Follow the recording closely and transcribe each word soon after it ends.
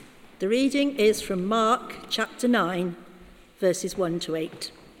The reading is from Mark chapter 9, verses 1 to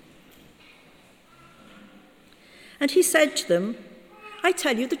 8. And he said to them, I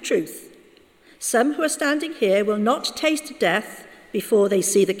tell you the truth. Some who are standing here will not taste death before they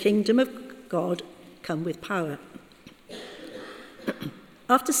see the kingdom of God come with power.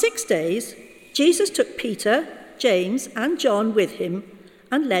 After 6 days, Jesus took Peter, James, and John with him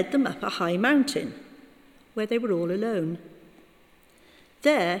and led them up a high mountain, where they were all alone.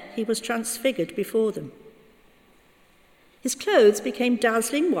 There he was transfigured before them. His clothes became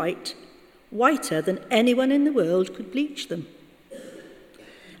dazzling white, whiter than anyone in the world could bleach them.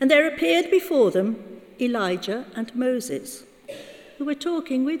 And there appeared before them Elijah and Moses, who were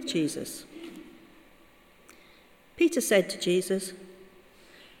talking with Jesus. Peter said to Jesus,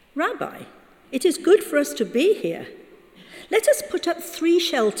 Rabbi, it is good for us to be here. Let us put up 3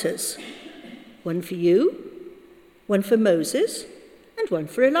 shelters, one for you, one for Moses, and one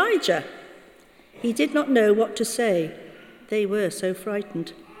for Elijah. He did not know what to say. They were so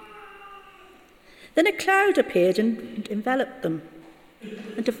frightened. Then a cloud appeared and enveloped them,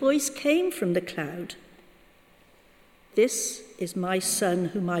 and a voice came from the cloud. This is my son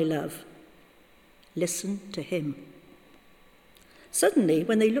whom I love. Listen to him. Suddenly,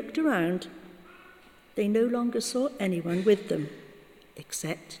 when they looked around, they no longer saw anyone with them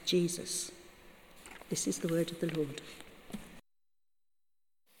except Jesus. This is the word of the Lord.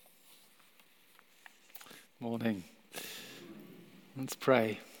 Morning. Let's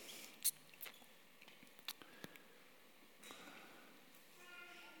pray.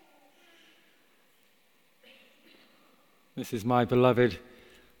 This is my beloved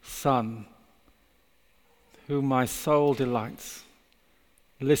Son, whom my soul delights.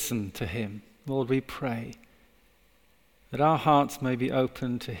 Listen to him. Lord, we pray that our hearts may be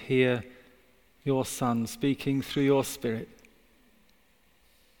open to hear your Son speaking through your Spirit.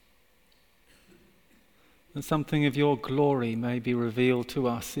 And something of your glory may be revealed to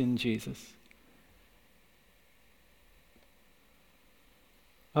us in Jesus.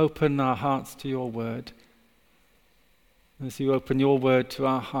 Open our hearts to your word. As you open your word to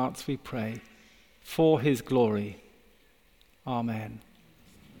our hearts, we pray, for his glory. Amen.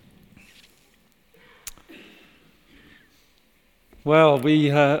 Well, we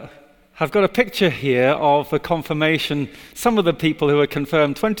have got a picture here of the confirmation. Some of the people who were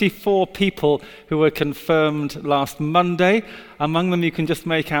confirmed, 24 people who were confirmed last Monday. Among them you can just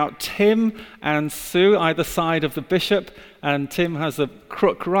make out Tim and Sue, either side of the bishop, and Tim has a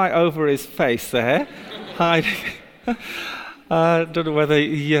crook right over his face there, hiding. I don't know whether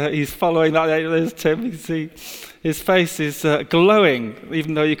he's following that. There's Tim. You can see his face is glowing,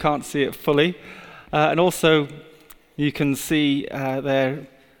 even though you can't see it fully. And also you can see there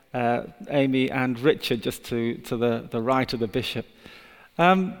Amy and Richard just to the right of the bishop.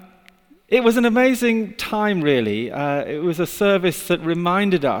 It was an amazing time, really. It was a service that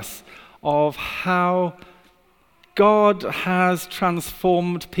reminded us of how God has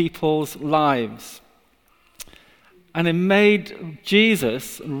transformed people's lives. And it made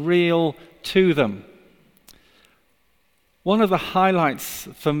Jesus real to them. One of the highlights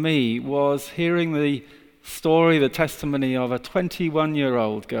for me was hearing the story, the testimony of a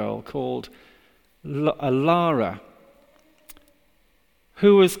 21-year-old girl called Lara,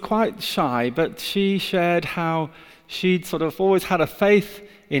 who was quite shy, but she shared how she'd sort of always had a faith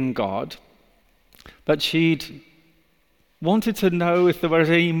in God, but she'd wanted to know if there was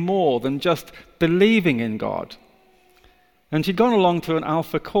any more than just believing in God. And she'd gone along to an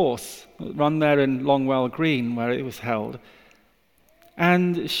Alpha course run there in Longwell Green, where it was held.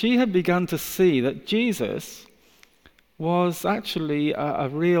 And she had begun to see that Jesus was actually a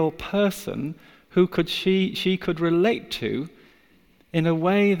real person who she could relate to in a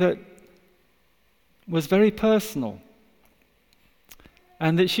way that was very personal.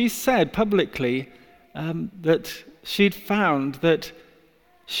 And that she said publicly that she'd found that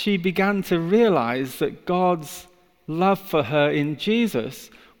she began to realize that God's love for her in Jesus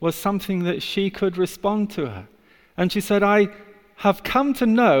was something that she could respond to her. And she said, I have come to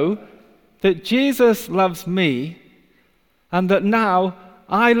know that Jesus loves me and that now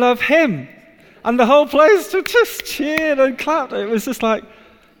I love him. And the whole place just cheered and clapped. It was just like,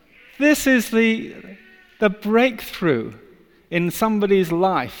 this is the breakthrough in somebody's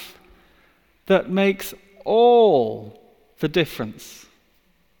life that makes all the difference.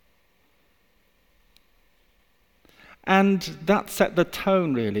 And that set the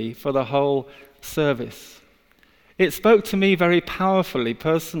tone, really, for the whole service. It spoke to me very powerfully,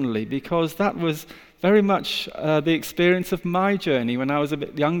 personally, because that was very much the experience of my journey when I was a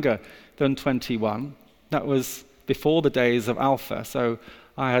bit younger than 21. That was before the days of Alpha, so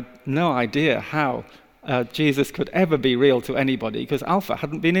I had no idea how Jesus could ever be real to anybody because Alpha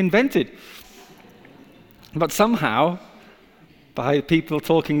hadn't been invented. But somehow, by people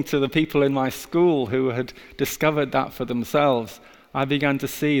talking to the people in my school who had discovered that for themselves, I began to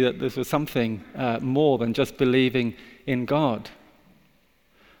see that this was something more than just believing in God.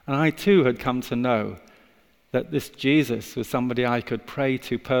 And I too had come to know that this Jesus was somebody I could pray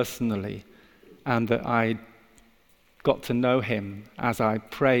to personally, and that I got to know him as I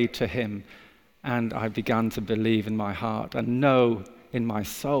prayed to him, and I began to believe in my heart and know in my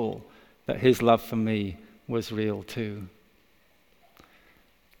soul that his love for me was real too.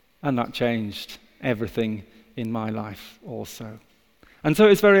 And that changed everything in my life also. And so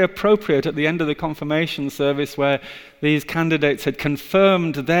it's very appropriate at the end of the confirmation service where these candidates had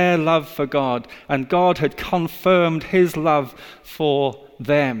confirmed their love for God and God had confirmed his love for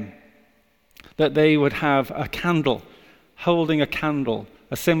them, that they would have a candle, holding a candle,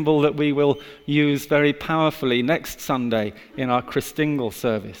 a symbol that we will use very powerfully next Sunday in our Christingle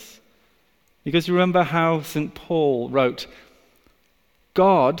service. Because remember how St. Paul wrote,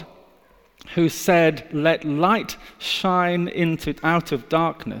 God, who said, let light shine out of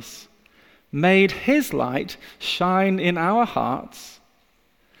darkness, made his light shine in our hearts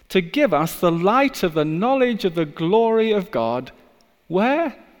to give us the light of the knowledge of the glory of God.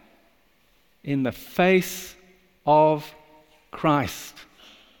 Where? In the face of Christ.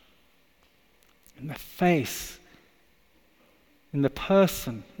 In the face, in the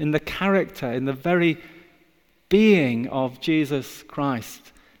person, in the character, in the very being of Jesus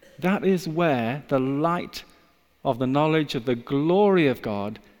Christ. That is where the light of the knowledge of the glory of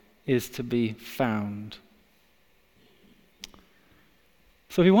God is to be found.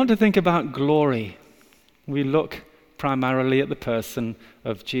 So if we want to think about glory, we look primarily at the person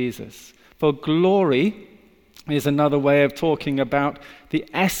of Jesus. For glory is another way of talking about the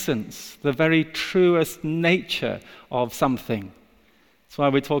essence, the very truest nature of something. That's why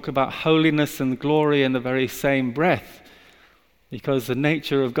we talk about holiness and glory in the very same breath. Because the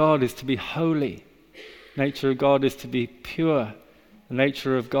nature of God is to be holy. The nature of God is to be pure. The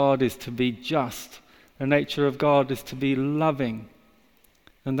nature of God is to be just. The nature of God is to be loving.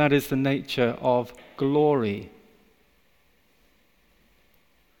 And that is the nature of glory.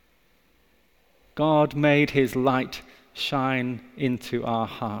 God made his light shine into our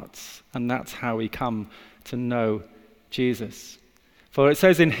hearts. And that's how we come to know Jesus. For it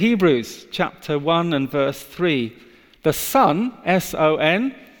says in Hebrews chapter 1 and verse 3, the Son,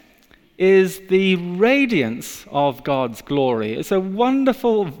 S-O-N, is the radiance of God's glory. It's a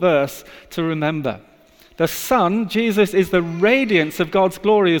wonderful verse to remember. The Son, Jesus, is the radiance of God's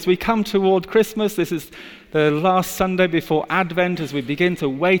glory. As we come toward Christmas, this is the last Sunday before Advent, as we begin to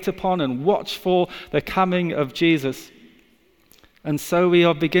wait upon and watch for the coming of Jesus. And so we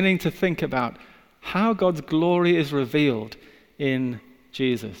are beginning to think about how God's glory is revealed in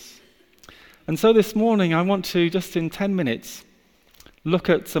Jesus. And so this morning I want to, just in 10 minutes, look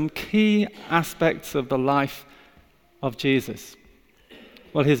at some key aspects of the life of Jesus.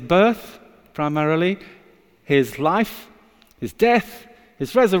 Well, his birth, primarily, his life, his death,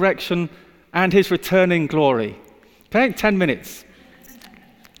 his resurrection, and his returning glory. Okay, 10 minutes.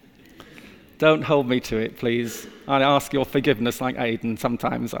 Don't hold me to it, please. I ask your forgiveness like Aidan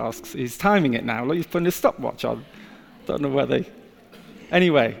sometimes asks. He's timing it now. He's putting his stopwatch on. Don't know whether...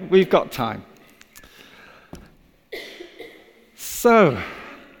 Anyway, we've got time. So,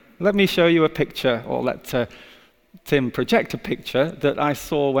 let me show you a picture, or let Tim project a picture that I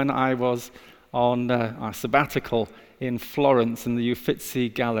saw when I was on our sabbatical in Florence in the Uffizi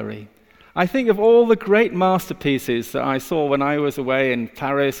Gallery. I think of all the great masterpieces that I saw when I was away in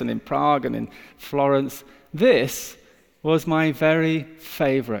Paris and in Prague and in Florence, this was my very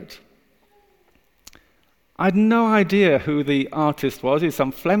favorite. I had no idea who the artist was. He's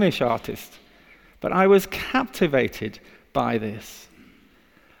some Flemish artist. But I was captivated by this.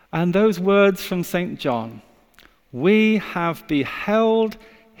 And those words from St. John, we have beheld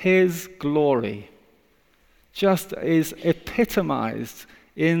his glory, just is epitomized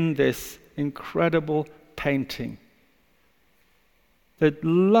in this incredible painting. The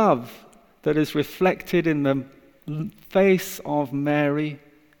love that is reflected in the face of Mary,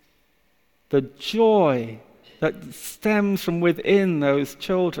 the joy that stems from within those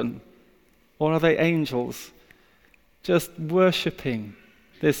children, or are they angels, just worshipping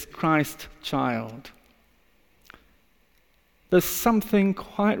this Christ child. There's something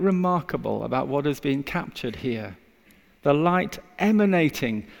quite remarkable about what has been captured here. The light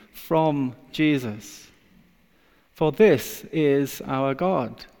emanating from Jesus. For this is our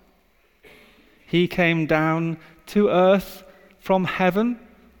God. He came down to earth from heaven.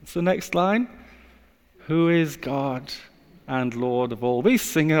 It's the next line. Who is God and Lord of all? We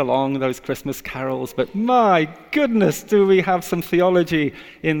sing along those Christmas carols, but my goodness, do we have some theology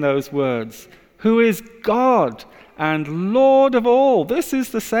in those words. Who is God and Lord of all? This is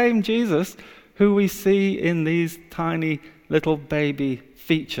the same Jesus who we see in these tiny little baby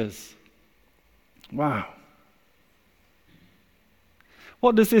features. Wow.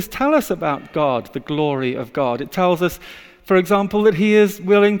 What does this tell us about God, the glory of God? It tells us, for example, that he is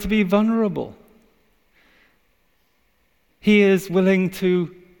willing to be vulnerable. He is willing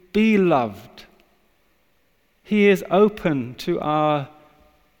to be loved. He is open to our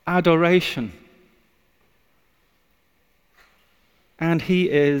adoration. And he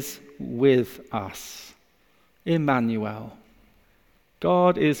is with us. Emmanuel.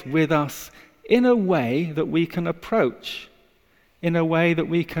 God is with us in a way that we can approach. In a way that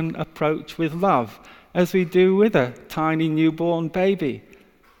we can approach with love, as we do with a tiny newborn baby.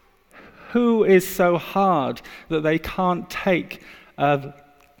 Who is so hard that they can't take a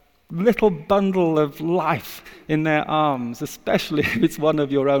little bundle of life in their arms, especially if it's one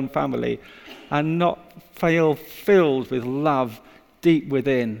of your own family, and not feel filled with love deep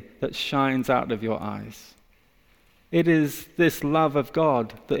within that shines out of your eyes? It is this love of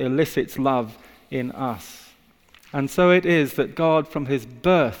God that elicits love in us. And so it is that God, from his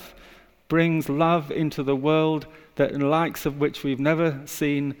birth, brings love into the world that the likes of which we've never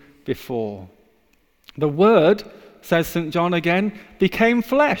seen before. The Word, says St. John again, became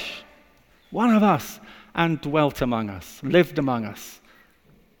flesh, one of us, and dwelt among us, lived among us,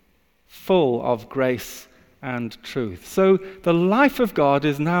 full of grace and truth. So the life of God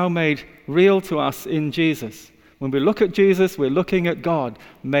is now made real to us in Jesus. When we look at Jesus, we're looking at God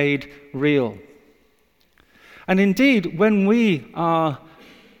made real. And indeed, when we are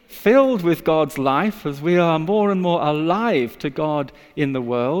filled with God's life, as we are more and more alive to God in the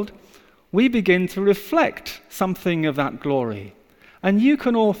world, we begin to reflect something of that glory. And you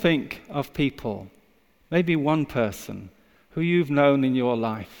can all think of people, maybe one person, who you've known in your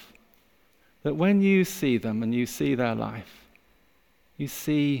life, that when you see them and you see their life, you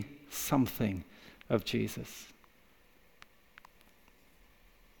see something of Jesus.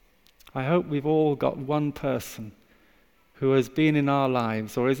 I hope we've all got one person who has been in our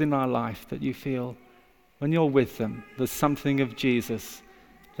lives or is in our life that you feel, when you're with them, there's something of Jesus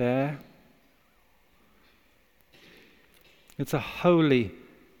there. It's a holy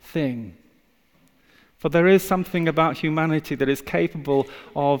thing. For there is something about humanity that is capable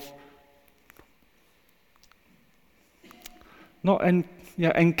of not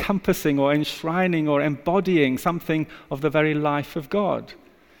encompassing or enshrining or embodying something of the very life of God.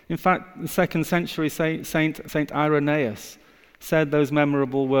 In fact, the 2nd century Saint Irenaeus said those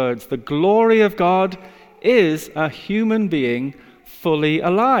memorable words, "The glory of God is a human being fully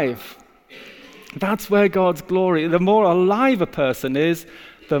alive." That's where God's glory, the more alive a person is,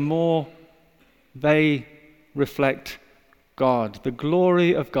 the more they reflect God. The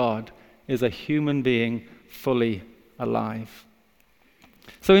glory of God is a human being fully alive.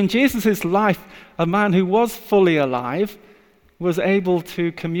 So in Jesus' life, a man who was fully alive was able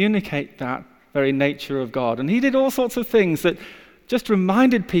to communicate that very nature of God. And he did all sorts of things that just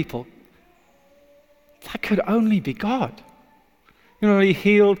reminded people that could only be God. You know, he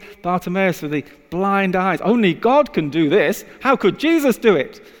healed Bartimaeus with the blind eyes. Only God can do this. How could Jesus do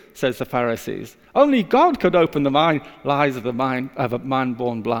it? Says the Pharisees. Only God could open the eyes of a man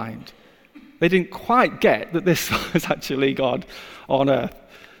born blind. They didn't quite get that this was actually God on earth.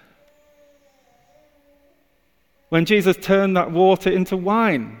 When Jesus turned that water into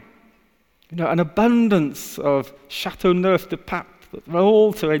wine, an abundance of Chateauneuf de Pape that we're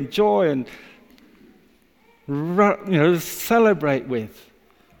all to enjoy and celebrate with.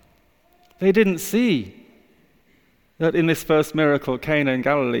 They didn't see that in this first miracle, Cana in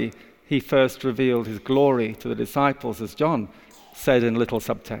Galilee, he first revealed his glory to the disciples, as John said in little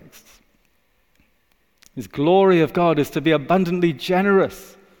subtexts. His glory of God is to be abundantly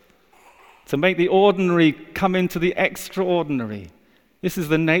generous, to make the ordinary come into the extraordinary. This is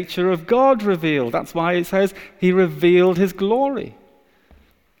the nature of God revealed. That's why it says he revealed his glory.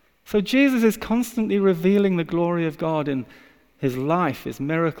 So Jesus is constantly revealing the glory of God in his life, his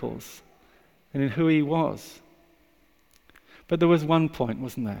miracles, and in who he was. But there was one point,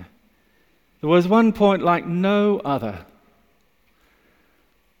 wasn't there? There was one point like no other,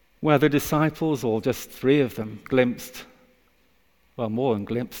 where the disciples, or just 3 of them, glimpsed, well, more than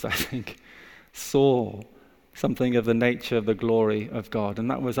glimpsed, I think, saw something of the nature of the glory of God.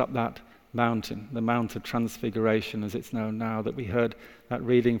 And that was up that mountain, the Mount of Transfiguration, as it's known now, that we heard that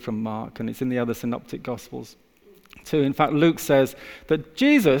reading from Mark, and it's in the other synoptic Gospels. 2. In fact, Luke says that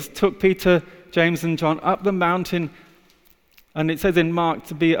Jesus took Peter, James, and John up the mountain, and it says in Mark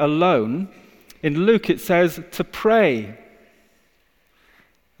to be alone. In Luke it says to pray.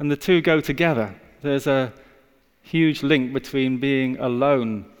 And the two go together. There's a huge link between being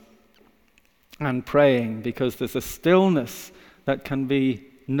alone and praying, because there's a stillness that can be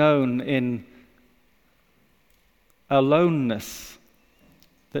known in aloneness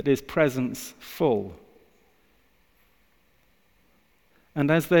that is presence full.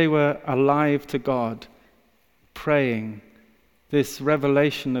 And as they were alive to God, praying, this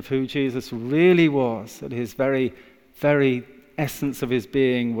revelation of who Jesus really was, that his very, very essence of his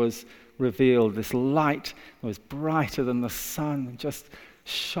being was revealed. This light that was brighter than the sun just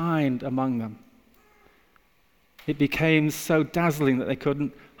shined among them. It became so dazzling that they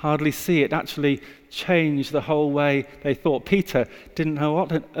couldn't hardly see. It actually changed the whole way they thought. Peter didn't know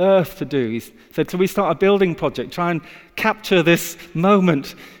what on earth to do. He said, "So we start a building project, try and capture this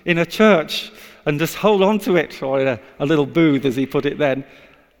moment in a church and just hold on to it," or in a little booth, as he put it then.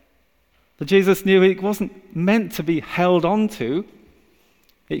 But Jesus knew it wasn't meant to be held on to.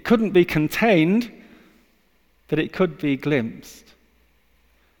 It couldn't be contained, but it could be glimpsed.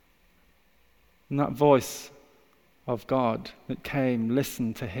 And that voice of God that came,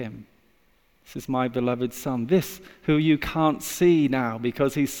 listen to him. This is my beloved Son. This who you can't see now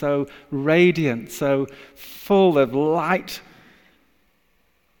because he's so radiant, so full of light.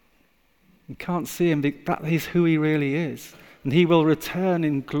 You can't see him, but that is who he really is. And he will return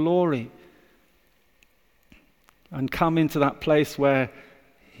in glory and come into that place where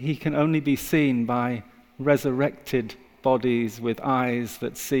he can only be seen by resurrected bodies with eyes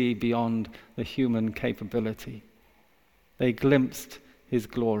that see beyond the human capability. They glimpsed his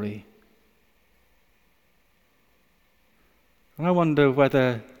glory. And I wonder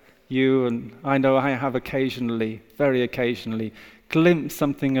whether you, and I know I have occasionally, very occasionally, glimpsed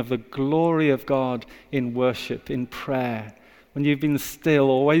something of the glory of God in worship, in prayer, when you've been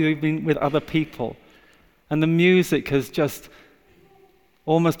still or when you've been with other people, and the music has just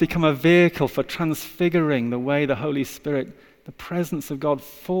almost become a vehicle for transfiguring the way the Holy Spirit, the presence of God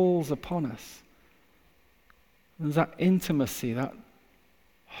falls upon us. There's that intimacy, that,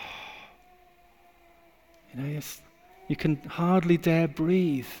 you can hardly dare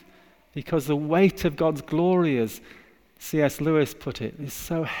breathe because the weight of God's glory, as C.S. Lewis put it, is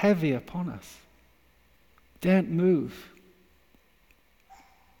so heavy upon us. Daren't move.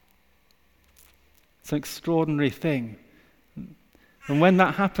 It's an extraordinary thing. And when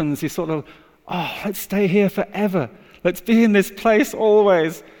that happens, you sort of, let's stay here forever. Let's be in this place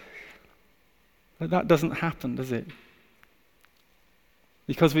always. But that doesn't happen, does it?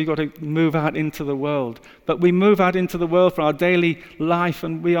 Because we've got to move out into the world. But we move out into the world for our daily life,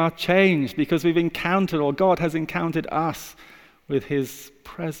 and we are changed because we've encountered, or God has encountered us with his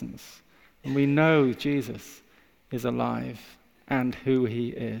presence. And we know Jesus is alive and who he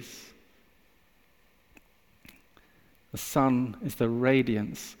is. The Son is the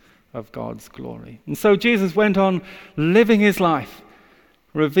radiance of God's glory. And so Jesus went on living his life,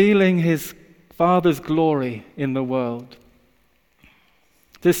 revealing his Father's glory in the world.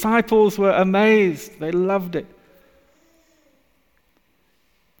 Disciples were amazed. They loved it.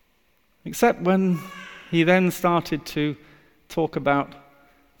 Except when he then started to talk about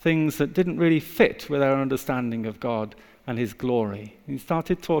things that didn't really fit with our understanding of God and his glory. He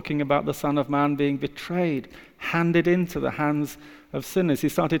started talking about the Son of Man being betrayed, handed into the hands of sinners. He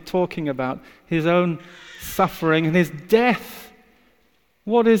started talking about his own suffering and his death.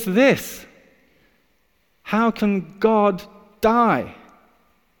 What is this? How can God die?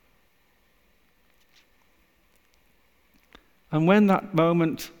 And when that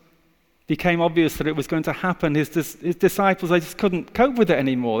moment became obvious that it was going to happen, his disciples, they just couldn't cope with it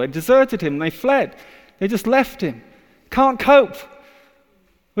anymore. They deserted him. They fled. They just left him. Can't cope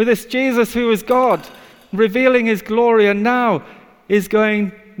with this Jesus who is God, revealing his glory, and now is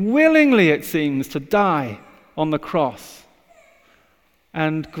going willingly, it seems, to die on the cross.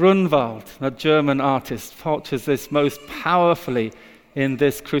 And Grunwald, a German artist, portrays this most powerfully in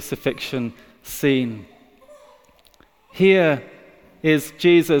this crucifixion scene. Here is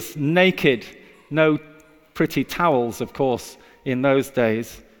Jesus naked, no pretty towels, of course, in those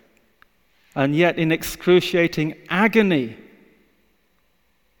days, and yet in excruciating agony,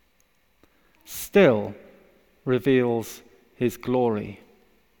 still reveals his glory.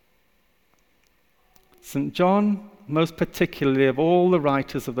 St. John, most particularly of all the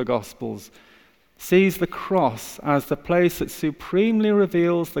writers of the Gospels, sees the cross as the place that supremely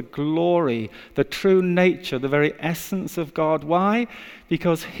reveals the glory, the true nature, the very essence of God. Why?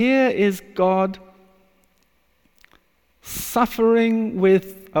 Because here is God suffering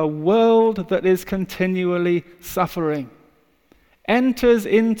with a world that is continually suffering, enters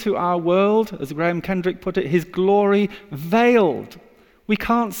into our world, as Graham Kendrick put it, his glory veiled. We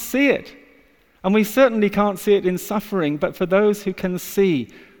can't see it, and we certainly can't see it in suffering, but for those who can see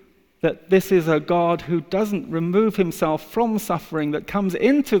that this is a God who doesn't remove himself from suffering, that comes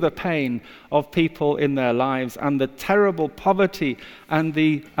into the pain of people in their lives and the terrible poverty and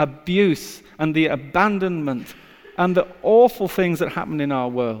the abuse and the abandonment and the awful things that happen in our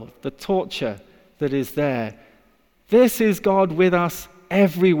world, the torture that is there. This is God with us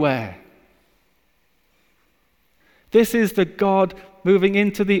everywhere. This is the God moving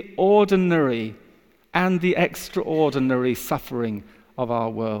into the ordinary and the extraordinary suffering of our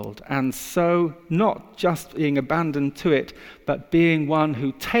world. And so not just being abandoned to it, but being one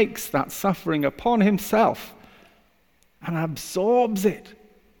who takes that suffering upon himself and absorbs it.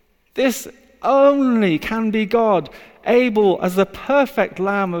 This only can be God, able as the perfect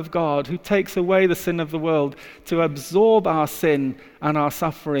Lamb of God who takes away the sin of the world to absorb our sin and our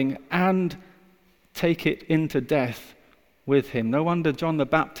suffering and take it into death with him. No wonder John the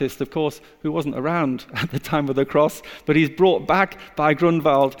Baptist, of course, who wasn't around at the time of the cross, but he's brought back by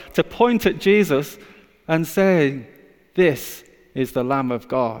Grunwald to point at Jesus and say, this is the Lamb of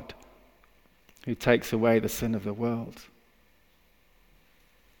God who takes away the sin of the world.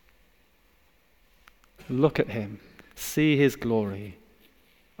 Look at him, see his glory,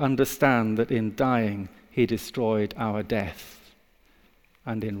 understand that in dying he destroyed our death,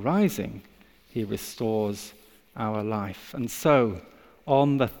 and in rising he restores our life. And so,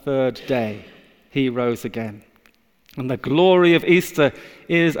 on the third day, he rose again. And the glory of Easter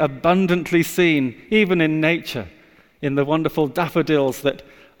is abundantly seen, even in nature, in the wonderful daffodils that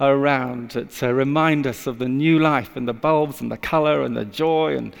are around, that remind us of the new life and the bulbs and the color and the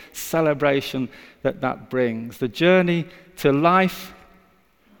joy and celebration that brings. The journey to life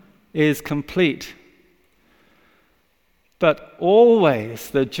is complete. But always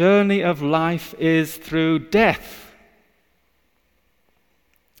the journey of life is through death.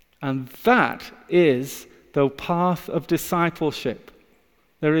 And that is the path of discipleship.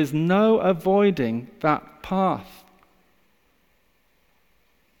 There is no avoiding that path.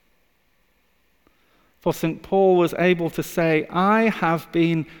 For St. Paul was able to say, I have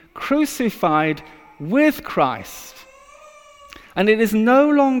been crucified with Christ. And it is no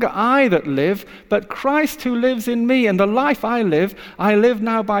longer I that live, but Christ who lives in me. And the life I live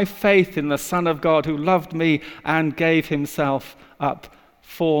now by faith in the Son of God who loved me and gave himself up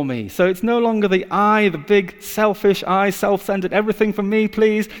for me. So it's no longer the I, the big selfish I, self-centered, everything for me,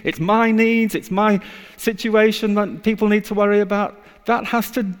 please. It's my needs, it's my situation that people need to worry about. That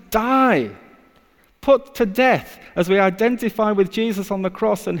has to die, put to death as we identify with Jesus on the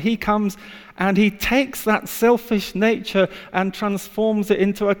cross, and he comes and he takes that selfish nature and transforms it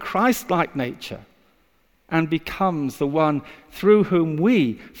into a Christ-like nature and becomes the one through whom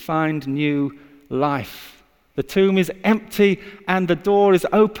we find new life. The tomb is empty and the door is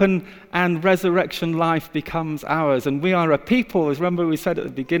open and resurrection life becomes ours. And we are a people, as remember we said at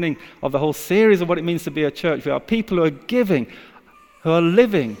the beginning of the whole series of what it means to be a church, we are people who are giving, who are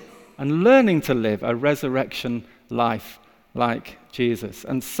living and learning to live a resurrection life like Jesus.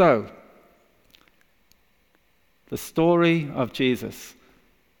 And so, the story of Jesus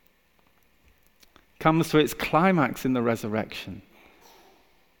comes to its climax in the resurrection,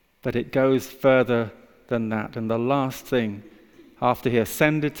 but it goes further than that. And the last thing, after he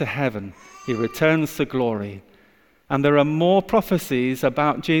ascended to heaven, he returns to glory. And there are more prophecies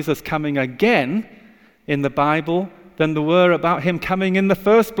about Jesus coming again in the Bible than there were about him coming in the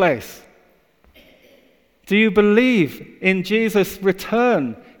first place. Do you believe in Jesus'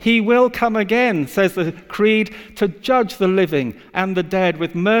 return? He will come again, says the Creed, to judge the living and the dead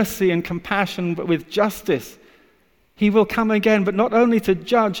with mercy and compassion, but with justice. He will come again, but not only to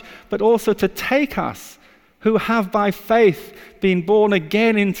judge, but also to take us who have by faith been born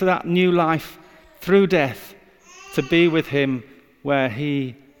again into that new life through death, to be with him where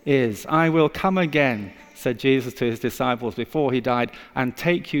he is. I will come again, said Jesus to his disciples before he died, and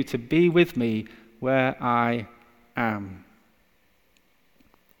take you to be with me where I am.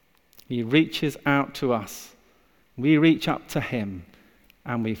 He reaches out to us. We reach up to him,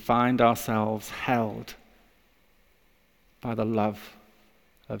 and we find ourselves held by the love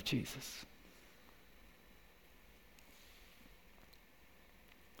of Jesus.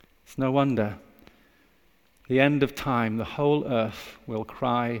 It's no wonder the end of time, the whole earth will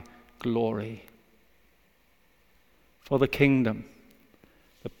cry glory. For the kingdom,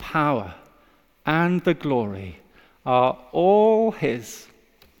 the power, and the glory are all his,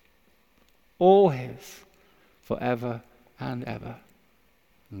 forever and ever.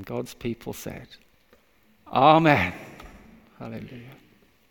 And God's people said, Amen. Hallelujah.